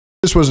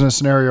This wasn't a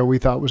scenario we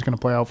thought was going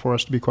to play out for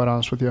us, to be quite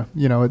honest with you.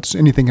 You know, it's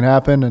anything can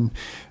happen, and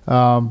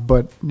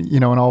but you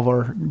know, in all of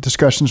our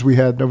discussions we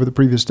had over the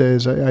previous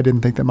days, I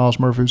didn't think that Myles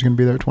Murphy was going to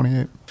be there at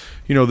 28.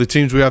 You know, the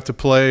teams we have to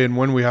play and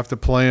when we have to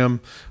play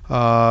them,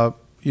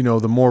 you know,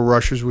 the more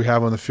rushers we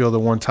have on the field at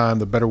one time,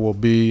 the better we'll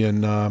be, and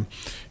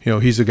you know,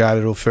 he's a guy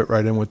that'll fit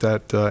right in with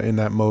that in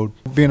that mode.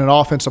 Being an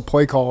offensive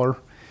play caller,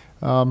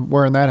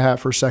 wearing that hat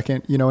for a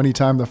second, you know,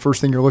 anytime the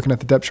first thing you're looking at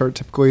the depth chart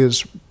typically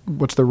is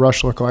what's the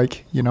rush look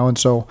like, you know, and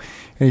so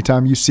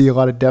anytime you see a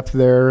lot of depth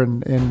there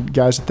and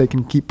guys that they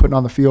can keep putting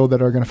on the field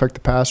that are going to affect the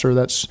passer,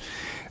 that's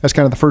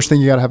kind of the first thing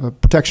you got to have a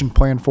protection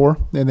plan for,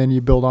 and then you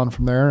build on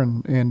from there,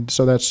 and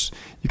so that's,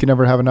 you can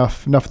never have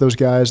enough of those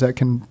guys that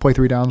can play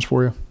 3 downs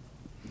for you.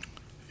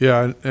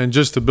 Yeah, and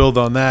just to build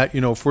on that,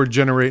 you know, if we're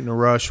generating a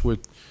rush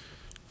with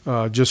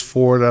just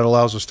 4, that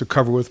allows us to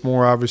cover with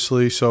more,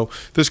 obviously. So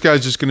this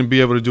guy's just going to be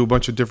able to do a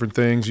bunch of different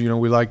things. You know,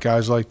 we like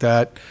guys like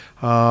that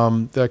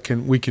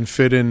we can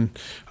fit in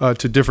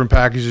to different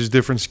packages,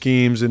 different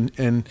schemes, and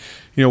you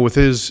know, with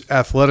his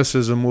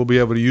athleticism, we'll be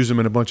able to use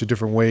him in a bunch of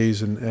different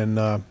ways, and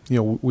you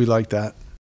know, we like that.